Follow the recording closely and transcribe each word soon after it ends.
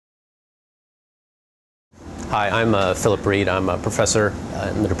Hi, I'm Philip Reed. I'm a professor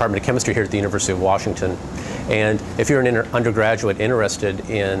in the Department of Chemistry here at the University of Washington. And if you're an undergraduate interested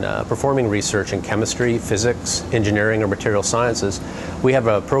in performing research in chemistry, physics, engineering, or material sciences, we have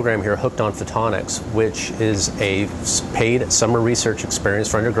a program here, Hooked on Photonics, which is a paid summer research experience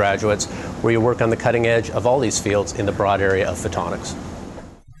for undergraduates where you work on the cutting edge of all these fields in the broad area of photonics.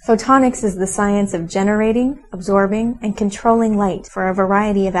 Photonics is the science of generating, absorbing, and controlling light for a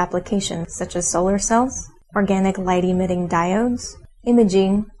variety of applications such as solar cells, organic light-emitting diodes,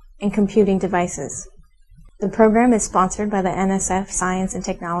 imaging, and computing devices. The program is sponsored by the NSF Science and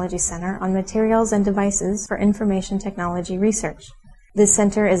Technology Center on Materials and Devices for Information Technology Research. This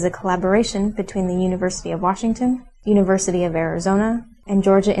center is a collaboration between the University of Washington, University of Arizona, and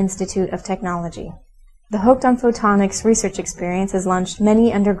Georgia Institute of Technology. The Hooked on Photonics research experience has launched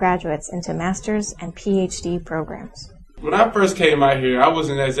many undergraduates into master's and PhD programs. When I first came out here, I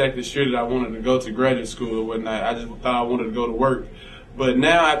wasn't exactly sure that I wanted to go to graduate school or whatnot. I just thought I wanted to go to work. But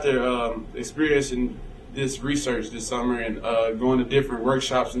now, after experiencing this research this summer and going to different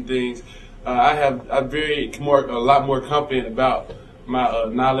workshops and things, I'm a lot more confident about my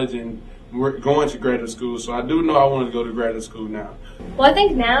knowledge and going to graduate school. So I do know I want to go to graduate school now. Well, I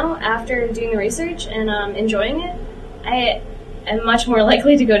think now, after doing the research and enjoying it, I am much more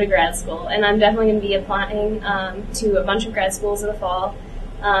likely to go to grad school, and I'm definitely going to be applying to a bunch of grad schools in the fall.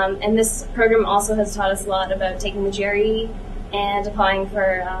 And this program also has taught us a lot about taking the GRE and applying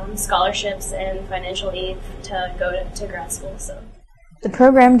for scholarships and financial aid to go to grad school. So, the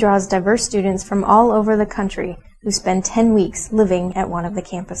program draws diverse students from all over the country who spend 10 weeks living at one of the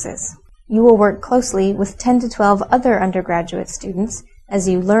campuses. You will work closely with 10 to 12 other undergraduate students as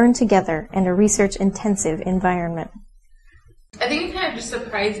you learn together in a research-intensive environment. I think it kind of just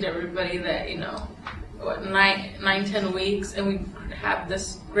surprised everybody that, 10 weeks, and we have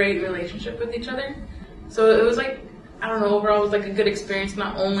this great relationship with each other. So it was overall it was like a good experience,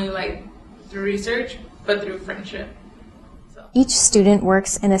 not only through research, but through friendship. Each student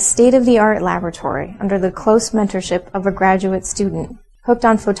works in a state-of-the-art laboratory under the close mentorship of a graduate student. Hooked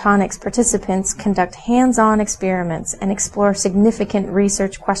on Photonics participants conduct hands-on experiments and explore significant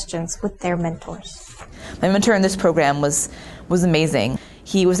research questions with their mentors. My mentor in this program was amazing.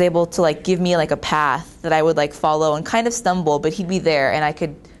 He was able to give me a path that I would follow and kind of stumble, but he'd be there and I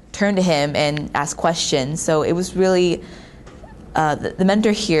could turn to him and ask questions. So it was really, the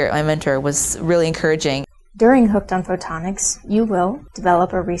mentor here, my mentor, was really encouraging. During Hooked on Photonics, you will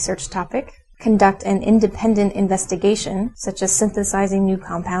develop a research topic, conduct an independent investigation, such as synthesizing new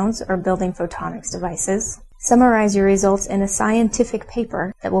compounds or building photonics devices, summarize your results in a scientific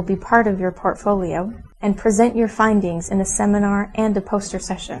paper that will be part of your portfolio, and present your findings in a seminar and a poster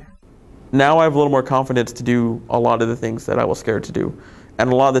session. Now I have a little more confidence to do a lot of the things that I was scared to do.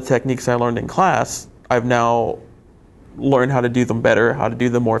 And a lot of the techniques I learned in class, I've now learned how to do them better, how to do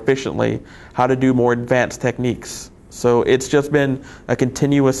them more efficiently, how to do more advanced techniques. So it's just been a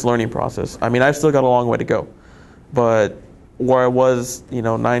continuous learning process. I mean, I've still got a long way to go. But where I was,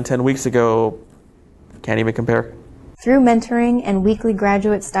 9-10 weeks ago, can't even compare. Through mentoring and weekly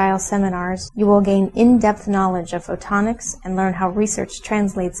graduate-style seminars, you will gain in-depth knowledge of photonics and learn how research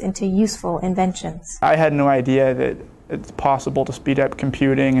translates into useful inventions. I had no idea that it's possible to speed up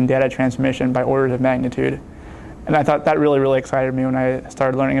computing and data transmission by orders of magnitude. And I thought that really, really excited me when I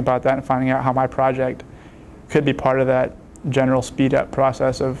started learning about that and finding out how my project could be part of that general speed-up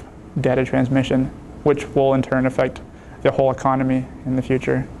process of data transmission, which will in turn affect the whole economy in the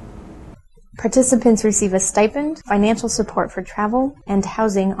future. Participants receive a stipend, financial support for travel, and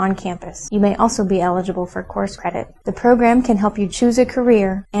housing on campus. You may also be eligible for course credit. The program can help you choose a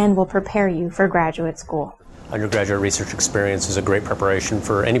career and will prepare you for graduate school. Undergraduate research experience is a great preparation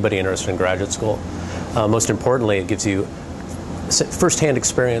for anybody interested in graduate school. Most importantly, it gives you first-hand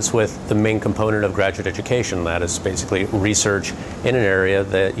experience with the main component of graduate education. That is basically research in an area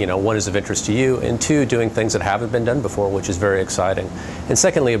that, one, is of interest to you, and two, doing things that haven't been done before, which is very exciting. And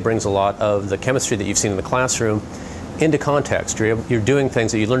secondly, it brings a lot of the chemistry that you've seen in the classroom into context. You're doing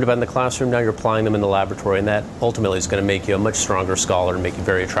things that you learned about in the classroom, now you're applying them in the laboratory, and that ultimately is going to make you a much stronger scholar and make you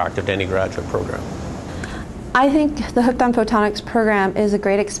very attractive to any graduate program. I think the Hooked on Photonics program is a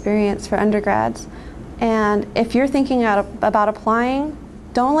great experience for undergrads. And if you're thinking about applying,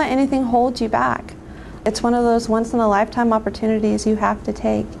 don't let anything hold you back. It's one of those once-in-a-lifetime opportunities you have to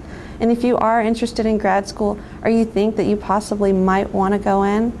take. And if you are interested in grad school, or you think that you possibly might want to go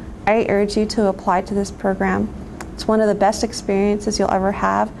in, I urge you to apply to this program. It's one of the best experiences you'll ever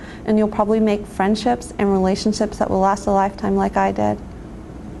have, and you'll probably make friendships and relationships that will last a lifetime like I did.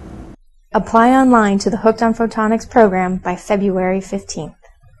 Apply online to the Hooked on Photonics program by February 15th.